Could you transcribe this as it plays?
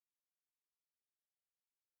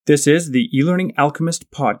This is the E-Learning Alchemist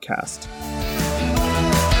podcast.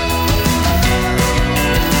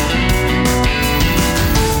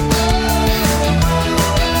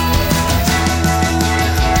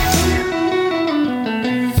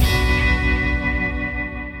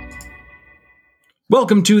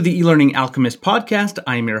 Welcome to the E-Learning Alchemist podcast.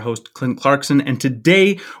 I am your host, Clint Clarkson, and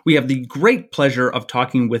today we have the great pleasure of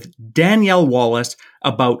talking with Danielle Wallace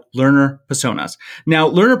about learner personas. Now,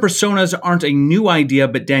 learner personas aren't a new idea,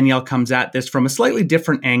 but Danielle comes at this from a slightly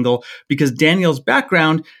different angle because Danielle's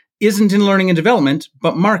background isn't in learning and development,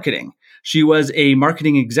 but marketing. She was a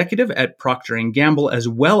marketing executive at Procter & Gamble as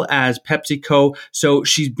well as PepsiCo. So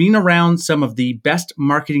she's been around some of the best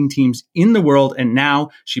marketing teams in the world. And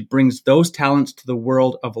now she brings those talents to the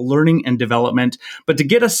world of learning and development. But to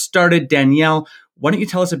get us started, Danielle, why don't you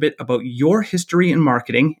tell us a bit about your history in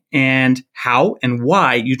marketing and how and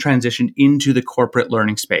why you transitioned into the corporate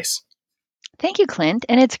learning space? Thank you, Clint.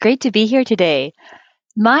 And it's great to be here today.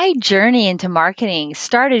 My journey into marketing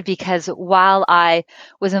started because while I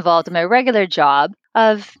was involved in my regular job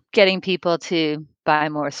of getting people to buy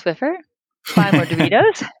more Swiffer, buy more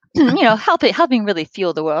Doritos, helping really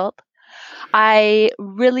fuel the world, I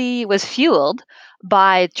really was fueled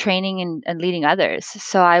by training and leading others.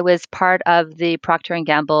 So I was part of the Procter &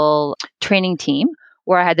 Gamble training team,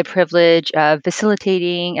 where I had the privilege of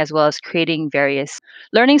facilitating as well as creating various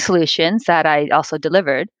learning solutions that I also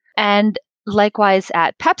delivered. And likewise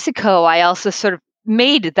at PepsiCo, I also sort of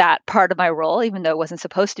made that part of my role, even though it wasn't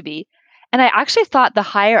supposed to be. And I actually thought the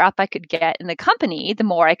higher up I could get in the company, the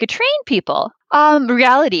more I could train people.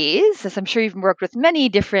 Reality is, as I'm sure you've worked with many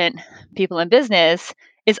different people in business,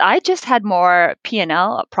 is I just had more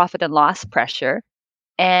P&L, profit and loss pressure.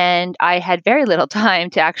 And I had very little time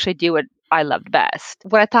to actually do what I loved best.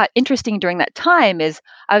 What I thought interesting during that time is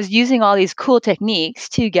I was using all these cool techniques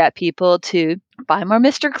to get people to buy more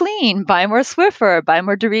Mr. Clean, buy more Swiffer, buy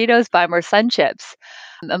more Doritos, buy more Sun Chips,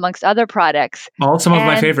 amongst other products. All some of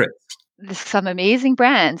my favorites. Some amazing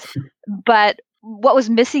brands. But what was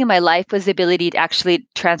missing in my life was the ability to actually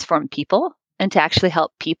transform people and to actually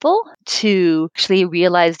help people to actually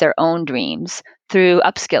realize their own dreams through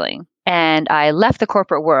upskilling. And I left the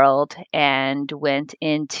corporate world and went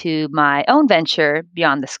into my own venture,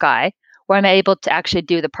 Beyond the Sky, where I'm able to actually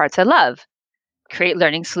do the parts I love, create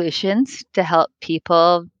learning solutions to help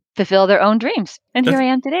people fulfill their own dreams. And here I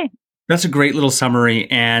am today. That's a great little summary.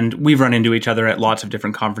 And we've run into each other at lots of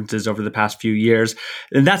different conferences over the past few years.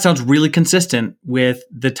 And that sounds really consistent with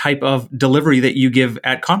the type of delivery that you give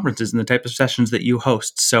at conferences and the type of sessions that you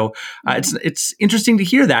host. So it's interesting to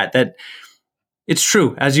hear that it's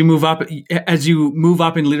true. As you move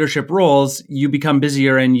up in leadership roles, you become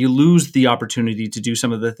busier and you lose the opportunity to do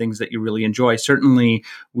some of the things that you really enjoy. Certainly,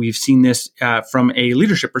 we've seen this from a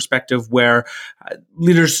leadership perspective where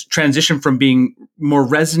leaders transition from being more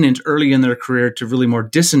resonant early in their career to really more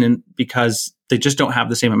dissonant because they just don't have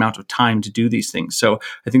the same amount of time to do these things. So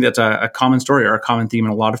I think that's a common story or a common theme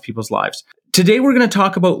in a lot of people's lives. Today, we're going to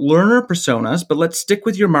talk about learner personas, but let's stick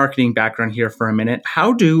with your marketing background here for a minute.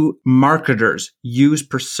 How do marketers use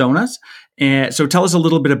personas? So tell us a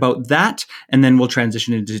little bit about that, and then we'll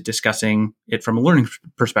transition into discussing it from a learning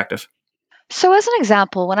perspective. So as an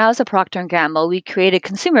example, when I was at Procter & Gamble, we created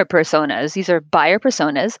consumer personas. These are buyer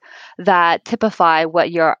personas that typify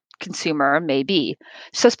what your consumer may be.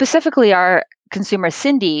 So specifically, our consumer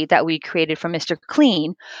Cindy that we created for Mr.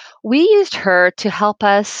 Clean, we used her to help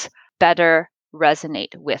us better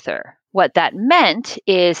resonate with her. What that meant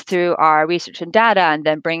is through our research and data and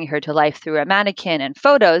then bringing her to life through a mannequin and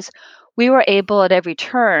photos, we were able at every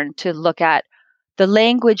turn to look at the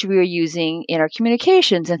language we were using in our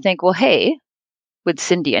communications and think, well, hey, would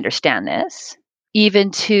Cindy understand this? Even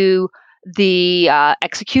to the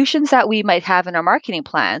executions that we might have in our marketing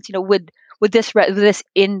plans, would this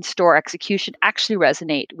in-store execution actually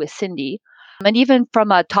resonate with Cindy? And even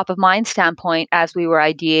from a top of mind standpoint, as we were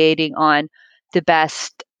ideating on the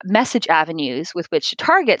best message avenues with which to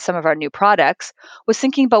target some of our new products, was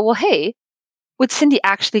thinking about, well, hey, would Cindy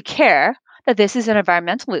actually care that this is an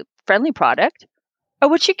environmentally friendly product? Or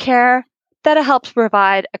would she care that it helps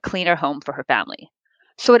provide a cleaner home for her family?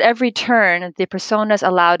 So at every turn, the personas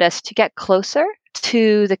allowed us to get closer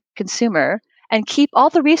to the consumer and keep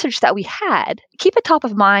all the research that we had, keep it top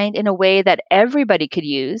of mind in a way that everybody could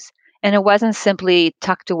use. And it wasn't simply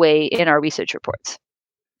tucked away in our research reports.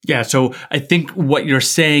 Yeah. So I think what you're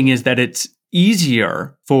saying is that it's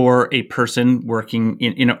easier for a person working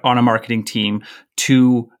on a marketing team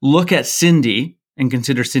to look at Cindy and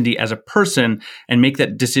consider Cindy as a person and make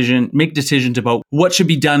decisions about what should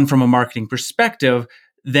be done from a marketing perspective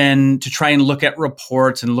than to try and look at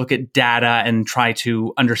reports and look at data and try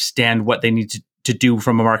to understand what they need to do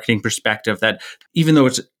from a marketing perspective. That even though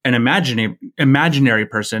it's an imaginary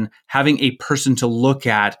person, having a person to look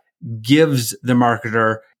at gives the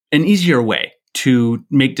marketer an easier way to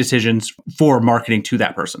make decisions for marketing to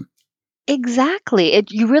that person. Exactly.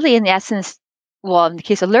 You really, in the essence, well, in the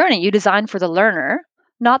case of learning, you design for the learner,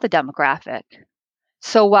 not the demographic.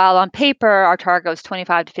 So while on paper, our target was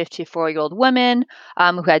 25 to 54-year-old women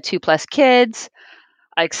who had 2+ kids,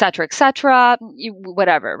 et cetera,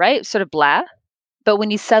 whatever, right? Sort of blah. But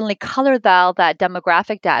when you suddenly color that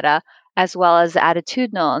demographic data, as well as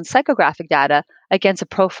attitudinal and psychographic data against a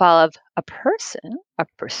profile of a person, a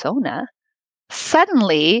persona,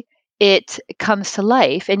 suddenly it comes to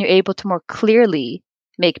life and you're able to more clearly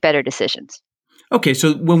make better decisions. Okay,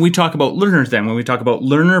 so when we talk about learners then, when we talk about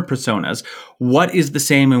learner personas, what is the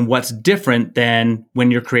same and what's different than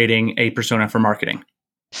when you're creating a persona for marketing?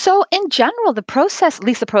 So in general, the process, at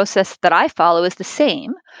least the process that I follow, is the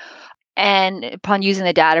same. And upon using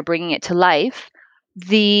the data, bringing it to life,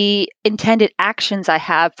 the intended actions I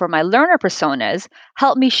have for my learner personas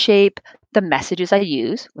help me shape the messages I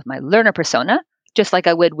use with my learner persona, just like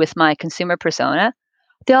I would with my consumer persona.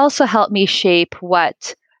 They also help me shape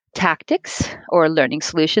what tactics or learning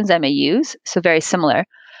solutions I may use. So, very similar.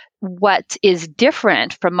 What is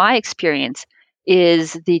different from my experience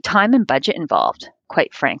is the time and budget involved,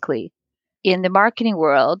 quite frankly. In the marketing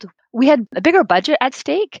world, we had a bigger budget at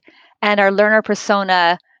stake, and our learner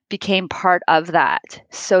persona became part of that.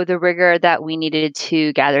 So, the rigor that we needed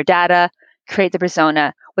to gather data, create the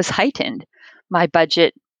persona was heightened. My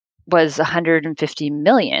budget was 150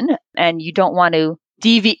 million, and you don't want to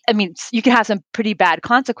deviate. I mean, you can have some pretty bad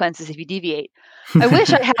consequences if you deviate. I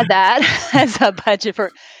wish I had that as a budget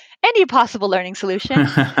for any possible learning solution.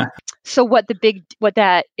 So what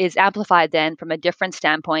that is amplified then from a different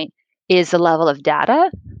standpoint is the level of data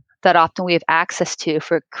that often we have access to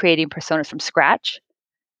for creating personas from scratch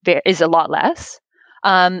is a lot less.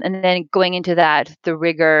 And then going into that, the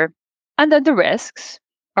rigor and then the risks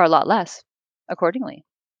are a lot less accordingly.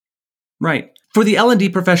 Right. For the L&D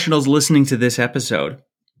professionals listening to this episode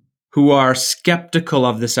who are skeptical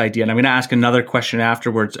of this idea, and I'm going to ask another question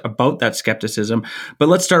afterwards about that skepticism, but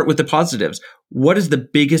let's start with the positives. What is the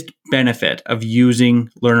biggest benefit of using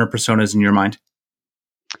learner personas in your mind?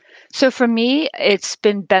 So for me, it's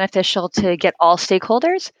been beneficial to get all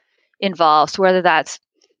stakeholders involved, so whether that's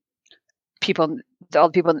all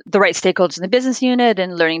the people, the right stakeholders in the business unit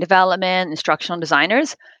and learning development, instructional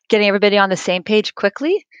designers, getting everybody on the same page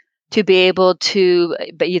quickly to be able to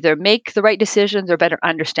either make the right decisions or better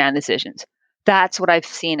understand decisions. That's what I've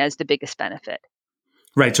seen as the biggest benefit.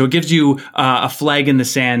 Right. So it gives you a flag in the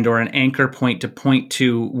sand or an anchor point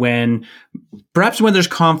to when perhaps when there's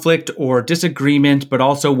conflict or disagreement, but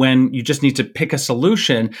also when you just need to pick a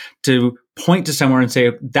solution to point to somewhere and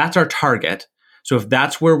say, that's our target. So if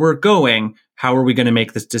that's where we're going, how are we going to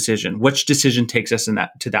make this decision? Which decision takes us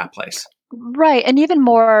to that place? Right. And even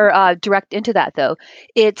more direct into that, though,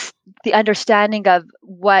 it's the understanding of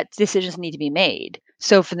what decisions need to be made.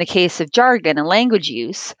 So, from the case of jargon and language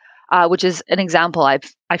use, which is an example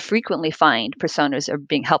I frequently find personas are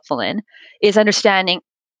being helpful in, is understanding,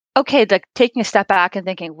 okay, like taking a step back and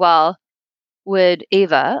thinking, well, would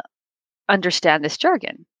Ava understand this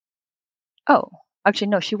jargon? Oh, actually,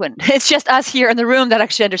 no, she wouldn't. It's just us here in the room that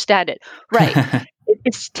actually understand it. Right.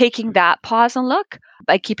 It's taking that pause and look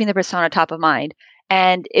by keeping the persona top of mind.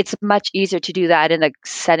 And it's much easier to do that in the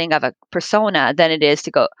setting of a persona than it is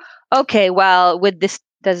to go, okay, well, does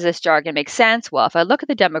this jargon make sense? Well, if I look at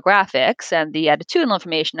the demographics and the attitudinal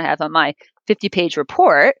information I have on my 50-page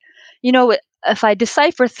report, if I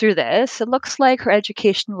decipher through this, it looks like her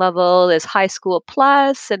education level is high school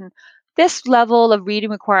plus, and this level of reading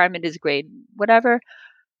requirement is grade whatever.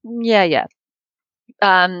 Yeah.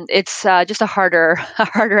 It's just a harder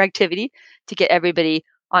activity to get everybody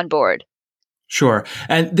on board. Sure.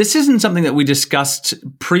 And this isn't something that we discussed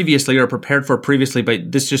previously or prepared for previously,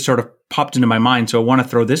 but this just sort of popped into my mind. So I want to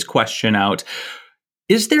throw this question out.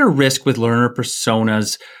 Is there a risk with learner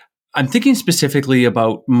personas? I'm thinking specifically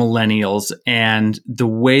about millennials and the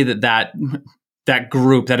way that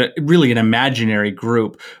group, that really an imaginary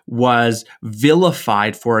group, was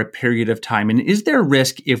vilified for a period of time. And is there a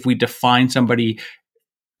risk if we define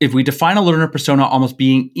a learner persona almost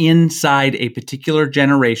being inside a particular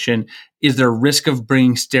generation, is there a risk of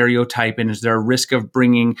bringing stereotype and is there a risk of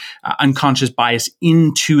bringing unconscious bias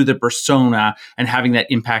into the persona and having that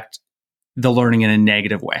impact the learning in a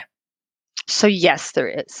negative way? So yes, there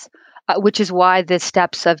is, which is why the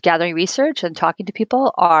steps of gathering research and talking to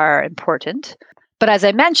people are important. But as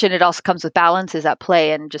I mentioned, it also comes with balances at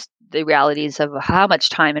play and just the realities of how much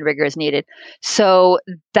time and rigor is needed. So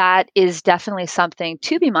that is definitely something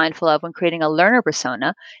to be mindful of when creating a learner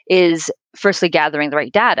persona is firstly gathering the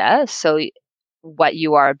right data. So what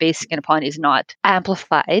you are basing it upon is not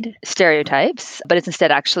amplified stereotypes, but it's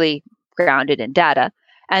instead actually grounded in data.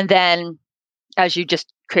 And then as you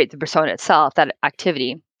just create the persona itself, that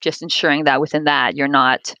activity, just ensuring that within that you're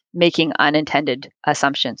not making unintended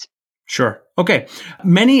assumptions. Sure. Okay.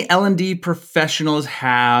 Many L&D professionals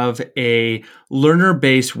have a learner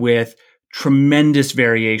base with tremendous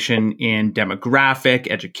variation in demographic,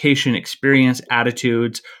 education, experience,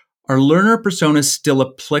 attitudes. Are learner personas still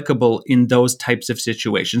applicable in those types of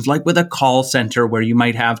situations, like with a call center where you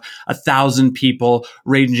might have 1,000 people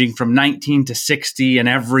ranging from 19 to 60 and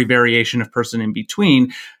every variation of person in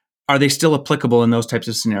between? Are they still applicable in those types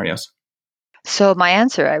of scenarios? So my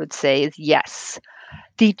answer, I would say, is yes.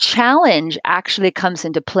 The challenge actually comes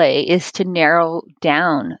into play is to narrow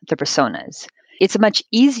down the personas. It's a much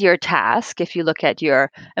easier task if you look at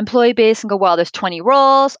your employee base and go, well, there's 20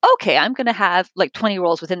 roles. Okay, I'm going to have like 20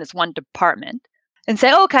 roles within this one department and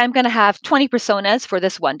say, okay, I'm going to have 20 personas for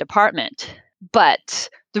this one department. But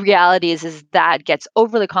the reality is that gets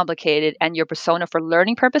overly complicated and your persona for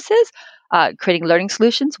learning purposes, creating learning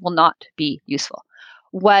solutions will not be useful.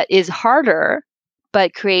 What is harder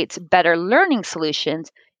but creates better learning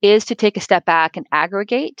solutions is to take a step back and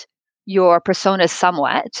aggregate your personas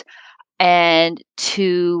somewhat and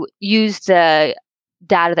to use the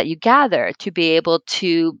data that you gather to be able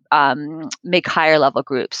to make higher level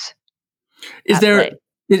groups Is at there play.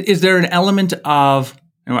 is there an element of,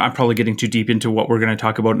 and I'm probably getting too deep into what we're going to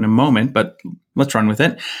talk about in a moment, but let's run with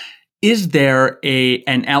it. Is there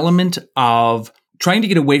an element of trying to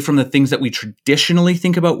get away from the things that we traditionally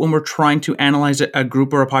think about when we're trying to analyze a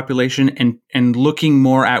group or a population and looking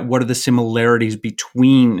more at what are the similarities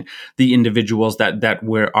between the individuals that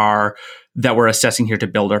we're assessing here to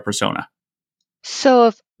build our persona?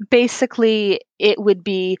 So basically, it would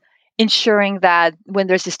be ensuring that when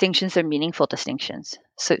there's distinctions, they're meaningful distinctions.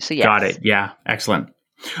 So Got yes. it. Yeah. Excellent.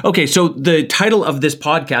 Okay, so the title of this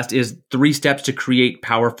podcast is 3 Steps to Create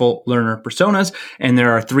Powerful Learner Personas. And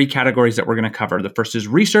there are 3 categories that we're going to cover. The first is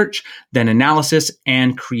research, then analysis,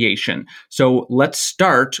 and creation. So let's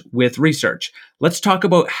start with research. Let's talk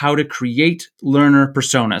about how to create learner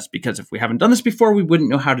personas, because if we haven't done this before, we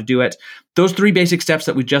wouldn't know how to do it. Those 3 basic steps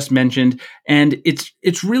that we just mentioned. And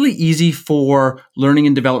it's really easy for learning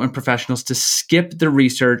and development professionals to skip the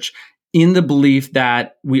research in the belief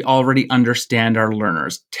that we already understand our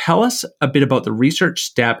learners. Tell us a bit about the research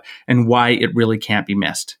step and why it really can't be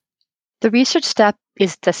missed. The research step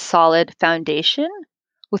is the solid foundation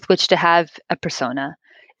with which to have a persona.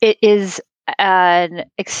 It is an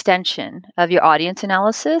extension of your audience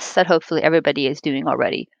analysis that hopefully everybody is doing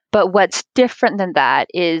already. But what's different than that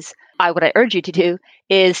is what I urge you to do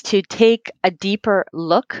is to take a deeper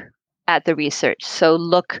look at the research. So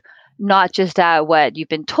look not just at what you've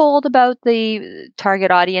been told about the target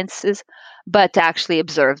audiences, but to actually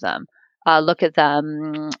observe them. Look at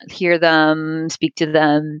them, hear them, speak to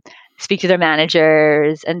their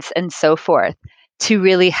managers, and so forth, to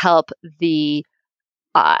really help the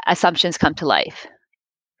assumptions come to life.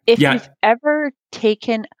 If Yeah. you've ever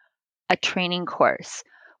taken a training course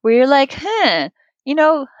where you're like, you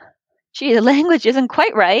know, gee, the language isn't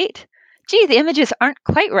quite right. Gee, the images aren't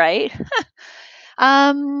quite right.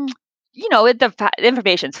 um, the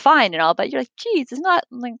information's fine and all, but you're like, geez, it's not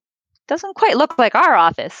like doesn't quite look like our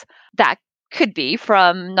office. That could be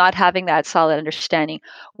from not having that solid understanding,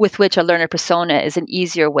 with which a learner persona is an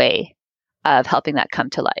easier way of helping that come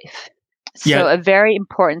to life. So Yeah. a very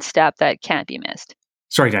important step that can't be missed.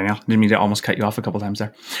 Sorry, Danielle. Didn't mean to almost cut you off a couple times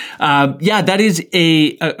there. Yeah, that is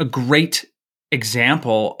a great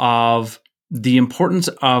example of the importance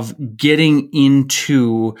of getting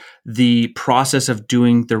into the process of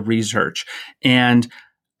doing the research. And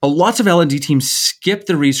lots of L&D teams skip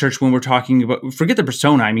the research when we're talking about, forget the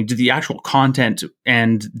persona. I mean, do the actual content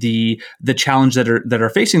and the challenge that are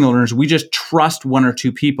facing the learners. We just trust 1 or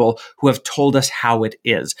 2 people who have told us how it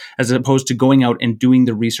is, as opposed to going out and doing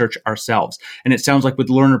the research ourselves. And it sounds like with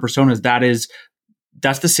learner personas,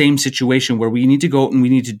 that's the same situation where we need to go and we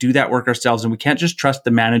need to do that work ourselves. And we can't just trust the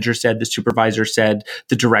manager said, the supervisor said,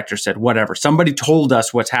 the director said, whatever. Somebody told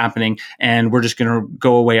us what's happening and we're just going to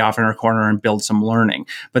go away off in our corner and build some learning.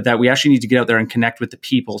 But that we actually need to get out there and connect with the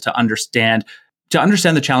people to understand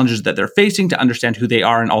the challenges that they're facing, to understand who they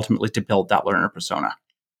are, and ultimately to build that learner persona.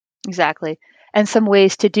 Exactly. And some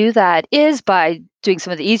ways to do that is by doing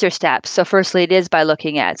some of the easier steps. So firstly, it is by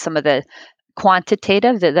looking at some of the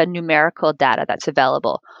quantitative, the numerical data that's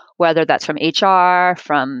available, whether that's from HR,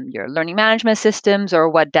 from your learning management systems, or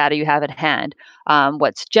what data you have at hand.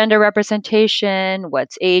 What's gender representation,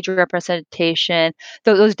 what's age representation,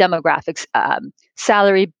 those demographics,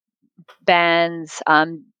 salary bands,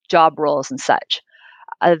 job roles, and such.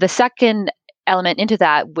 The second element into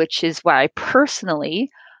that, which is where I personally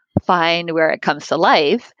find where it comes to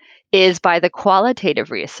life, is by the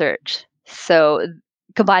qualitative research. So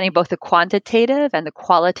combining both the quantitative and the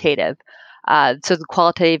qualitative. So the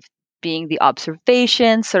qualitative being the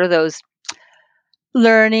observation, sort of those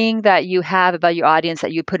learning that you have about your audience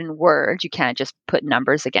that you put in words. You can't just put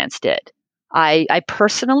numbers against it. I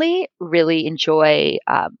personally really enjoy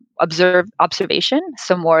observation,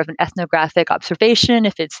 so more of an ethnographic observation.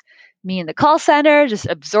 If it's me in the call center, just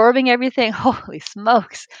absorbing everything, holy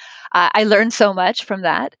smokes. I learned so much from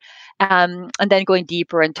that. And then going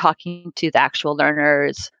deeper and talking to the actual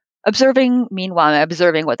learners, meanwhile, I'm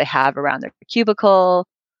observing what they have around their cubicle.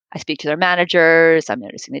 I speak to their managers. I'm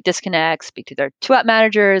noticing the disconnects. Speak to their 2-up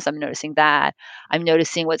managers. I'm noticing that. I'm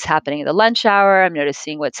noticing what's happening in the lunch hour. I'm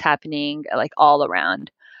noticing what's happening like all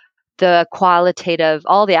around. The qualitative,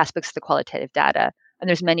 all the aspects of the qualitative data, and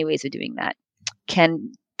there's many ways of doing that,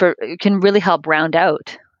 can really help round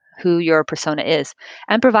out who your persona is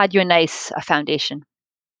and provide you a nice foundation.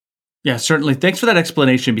 Yeah, certainly. Thanks for that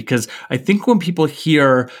explanation, because I think when people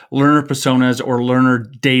hear learner personas or learner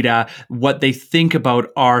data, what they think about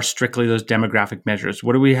are strictly those demographic measures.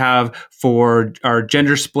 What do we have for our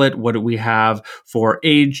gender split? What do we have for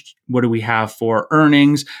age? What do we have for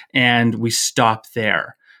earnings? And we stop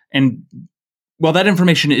there. And while that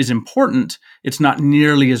information is important, it's not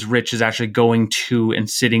nearly as rich as actually going to and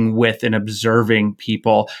sitting with and observing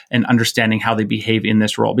people and understanding how they behave in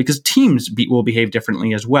this role, because teams will behave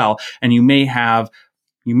differently as well. And you may have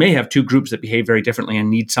 2 groups that behave very differently and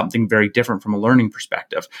need something very different from a learning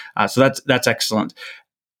perspective. So that's excellent.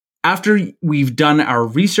 After we've done our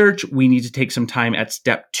research, we need to take some time at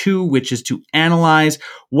step 2, which is to analyze.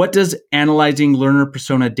 What does analyzing learner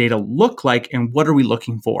persona data look like, and what are we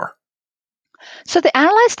looking for? So the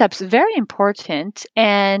analyze step is very important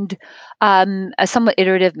and a somewhat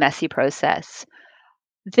iterative, messy process.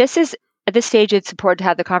 At this stage, it's important to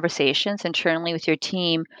have the conversations internally with your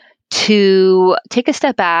team to take a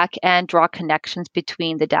step back and draw connections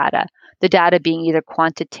between the data being either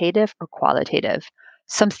quantitative or qualitative.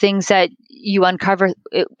 Some things that you uncover,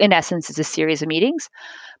 in essence, is a series of meetings.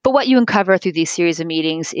 But what you uncover through these series of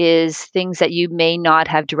meetings is things that you may not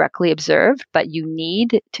have directly observed, but you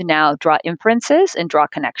need to now draw inferences and draw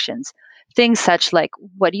connections. Things such like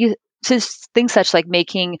things such like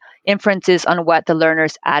making inferences on what the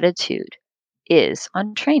learner's attitude is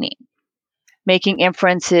on training, making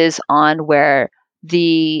inferences on where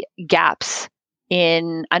the gaps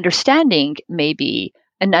in understanding may be.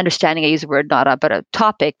 And understanding, I use the word not about a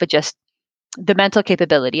topic, but just the mental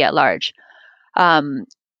capability at large.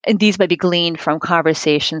 And these might be gleaned from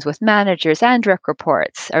conversations with managers and direct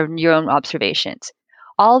reports or your own observations.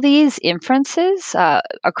 All these inferences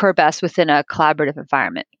occur best within a collaborative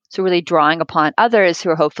environment. So really drawing upon others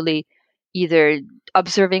who are hopefully either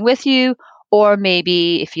observing with you, or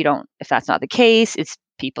maybe if that's not the case, it's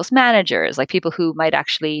people's managers, like people who might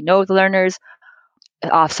actually know the learners.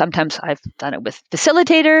 Sometimes I've done it with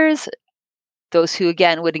facilitators, those who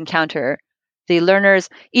again would encounter the learners.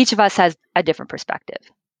 Each of us has a different perspective.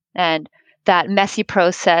 And that messy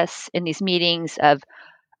process in these meetings of,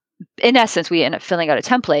 in essence, we end up filling out a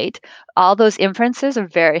template. All those inferences are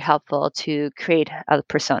very helpful to create a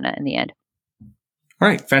persona in the end. All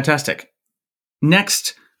right, fantastic.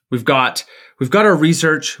 Next, we've got our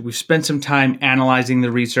research. We've spent some time analyzing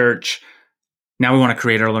the research. Now we want to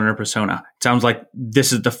create our learner persona. It sounds like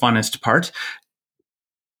this is the funnest part.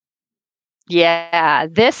 Yeah,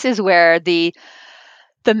 this is where the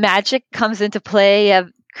magic comes into play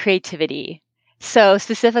of creativity. So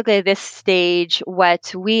specifically at this stage,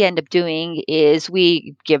 what we end up doing is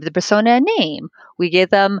we give the persona a name. We give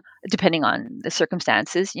them, depending on the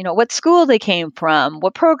circumstances, what school they came from,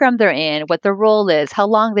 what program they're in, what their role is, how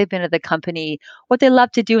long they've been at the company, what they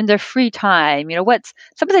love to do in their free time, what's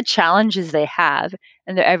some of the challenges they have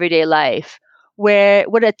in their everyday life,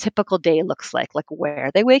 what a typical day looks like where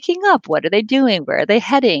are they waking up, what are they doing, where are they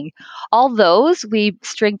heading. All those we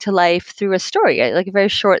string to life through a story, like a very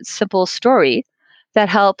short, simple story that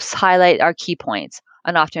helps highlight our key points.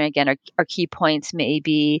 And often, again, our key points may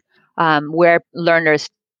be where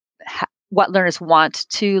what learners want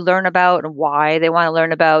to learn about and why they want to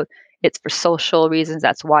learn about. It's for social reasons.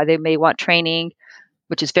 That's why they may want training,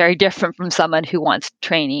 which is very different from someone who wants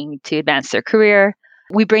training to advance their career.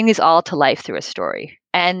 We bring these all to life through a story.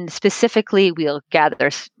 And specifically, we'll gather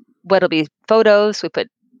what'll be photos. We put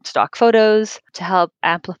stock photos to help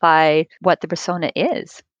amplify what the persona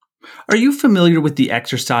is. Are you familiar with the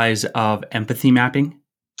exercise of empathy mapping?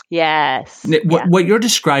 Yes. What you're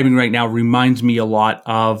describing right now reminds me a lot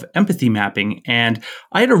of empathy mapping. And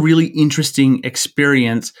I had a really interesting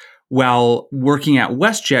experience while working at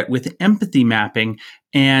WestJet with empathy mapping.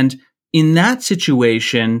 And in that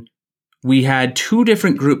situation, we had two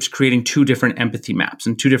different groups creating two different empathy maps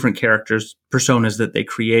and two different characters, personas that they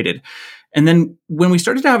created. And then when we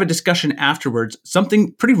started to have a discussion afterwards,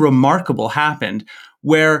 something pretty remarkable happened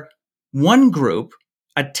where one group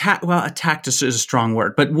attacked is a strong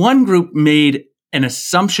word, but one group made an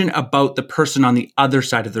assumption about the person on the other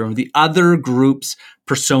side of the room, the other group's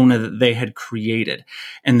persona that they had created.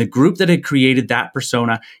 And the group that had created that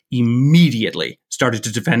persona immediately started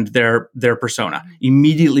to defend their persona,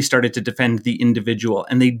 immediately started to defend the individual.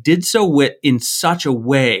 And they did so in such a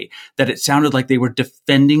way that it sounded like they were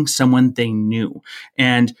defending someone they knew.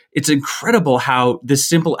 And it's incredible how this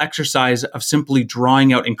simple exercise of simply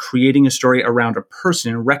drawing out and creating a story around a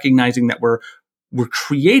person and recognizing that we're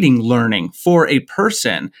creating learning for a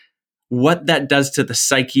person, what that does to the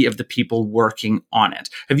psyche of the people working on it.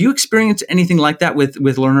 Have you experienced anything like that with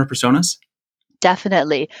learner personas?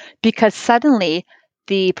 Definitely, because suddenly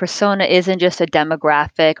the persona isn't just a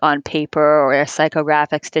demographic on paper or a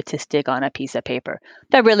psychographic statistic on a piece of paper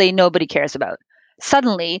that really nobody cares about.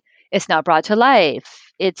 Suddenly, it's now brought to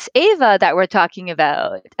life. It's Ava that we're talking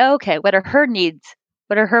about. Okay, what are her needs?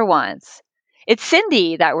 What are her wants? It's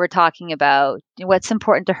Cindy that we're talking about. What's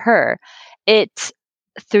important to her? It,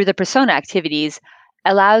 through the persona activities,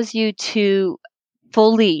 allows you to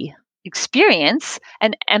fully experience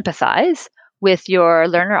and empathize with your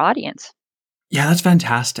learner audience. Yeah, that's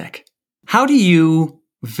fantastic. How do you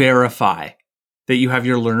verify that you have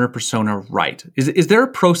your learner persona right? Is there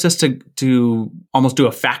a process to almost do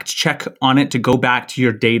a fact check on it, to go back to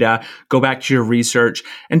your data, go back to your research,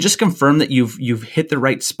 and just confirm that you've hit the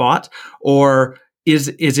right spot? Or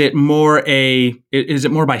is it more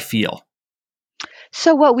by feel?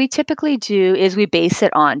 So what we typically do is we base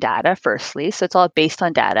it on data firstly. So it's all based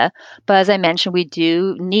on data. But as I mentioned, we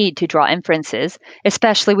do need to draw inferences,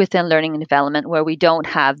 especially within learning and development where we don't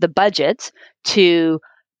have the budget to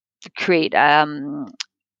create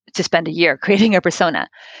to spend a year creating a persona.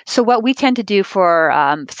 So what we tend to do for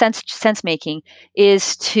sense making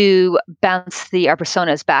is to bounce our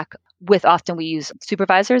personas back with, often we use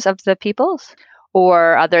supervisors of the peoples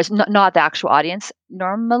or others, not the actual audience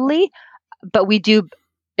normally, but we do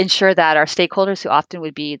ensure that our stakeholders, who often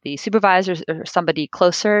would be the supervisors or somebody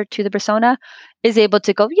closer to the persona, is able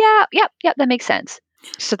to go, yeah, that makes sense.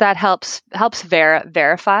 So that helps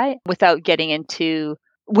verify without getting into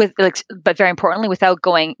but very importantly, without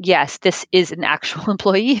going, yes, this is an actual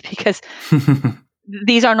employee, because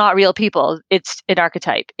these are not real people. It's an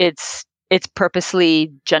archetype. It's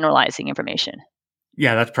purposely generalizing information.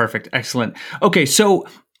 Yeah, that's perfect. Excellent. Okay, so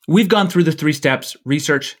we've gone through the 3 steps: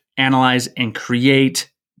 research, analyze, and create.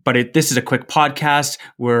 But this is a quick podcast.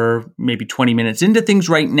 We're maybe 20 minutes into things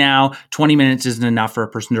right now. 20 minutes isn't enough for a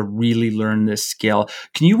person to really learn this skill.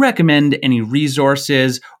 Can you recommend any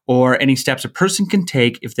resources or any steps a person can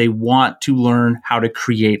take if they want to learn how to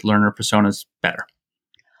create learner personas better?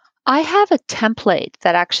 I have a template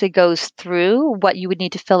that actually goes through what you would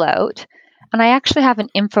need to fill out. And I actually have an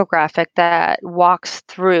infographic that walks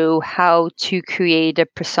through how to create a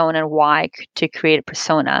persona and why to create a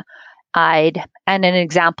persona. And an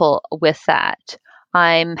example with that.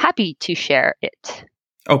 I'm happy to share it.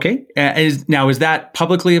 Okay. Is that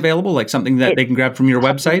publicly available, like something that they can grab from your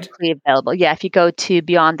website? Publicly available. Yeah, if you go to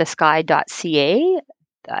beyondthesky.ca,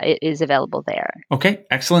 it is available there. Okay,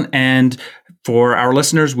 excellent. And for our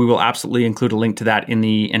listeners, we will absolutely include a link to that in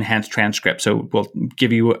the enhanced transcript. So we'll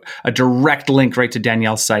give you a direct link right to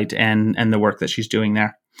Danielle's site and the work that she's doing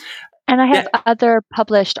there. And I have other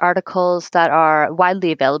published articles that are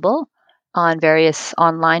widely available on various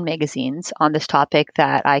online magazines on this topic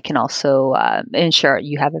that I can also ensure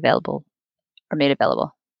you have available or made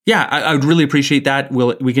available. Yeah, I would really appreciate that.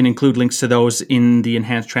 We can include links to those in the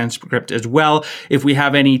enhanced transcript as well. If we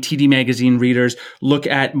have any TD Magazine readers, look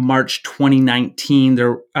at March 2019.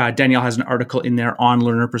 Danielle has an article in there on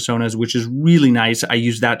learner personas, which is really nice. I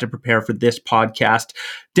use that to prepare for this podcast.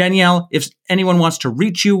 Danielle, if anyone wants to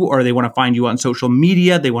reach you or they want to find you on social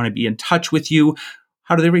media, they want to be in touch with you,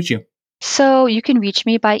 how do they reach you? So you can reach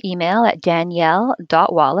me by email at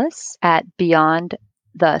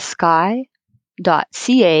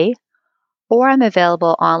danielle.wallace@beyondthesky.ca, or I'm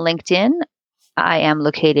available on LinkedIn. I am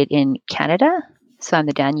located in Canada, so I'm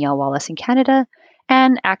the Danielle Wallace in Canada.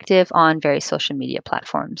 and active on various social media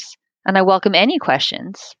platforms. And I welcome any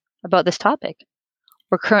questions about this topic.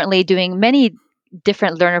 We're currently doing many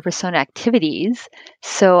different learner persona activities,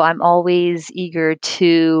 so I'm always eager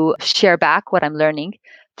to share back what I'm learning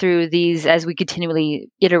through these as we continually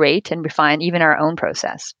iterate and refine even our own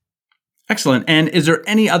process. Excellent. And is there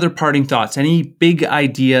any other parting thoughts, any big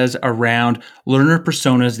ideas around learner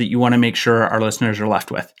personas that you want to make sure our listeners are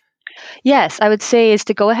left with? Yes, I would say is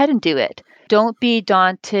to go ahead and do it. Don't be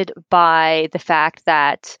daunted by the fact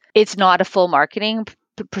that it's not a full marketing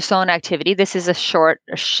persona activity. This is a short,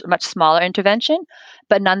 much smaller intervention,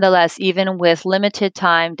 but nonetheless, even with limited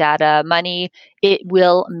time, data, money, it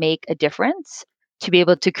will make a difference to be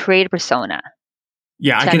able to create a persona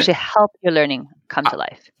Yeah, to actually help your learning come to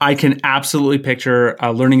life. I can absolutely picture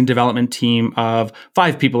a learning and development team of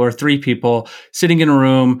 5 people or 3 people sitting in a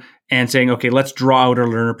room and saying, okay, let's draw out our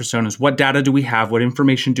learner personas. What data do we have? What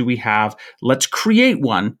information do we have? Let's create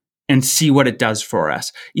one and see what it does for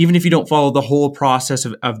us. Even if you don't follow the whole process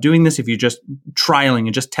of doing this, if you're just trialing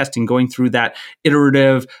and just testing, going through that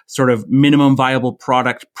iterative sort of minimum viable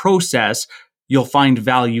product process, you'll find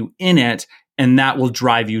value in it. And that will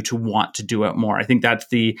drive you to want to do it more. I think that's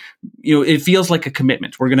it feels like a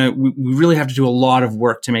commitment. We really have to do a lot of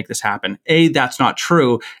work to make this happen. A, that's not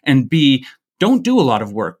true. And B, don't do a lot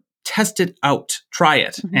of work. Test it out, try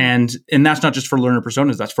it. Mm-hmm. And that's not just for learner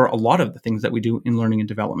personas. That's for a lot of the things that we do in learning and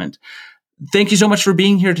development. Thank you so much for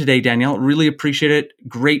being here today, Danielle. Really appreciate it.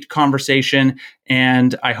 Great conversation.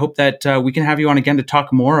 And I hope that we can have you on again to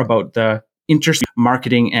talk more about the interest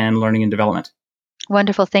marketing and learning and development.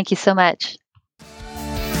 Wonderful. Thank you so much.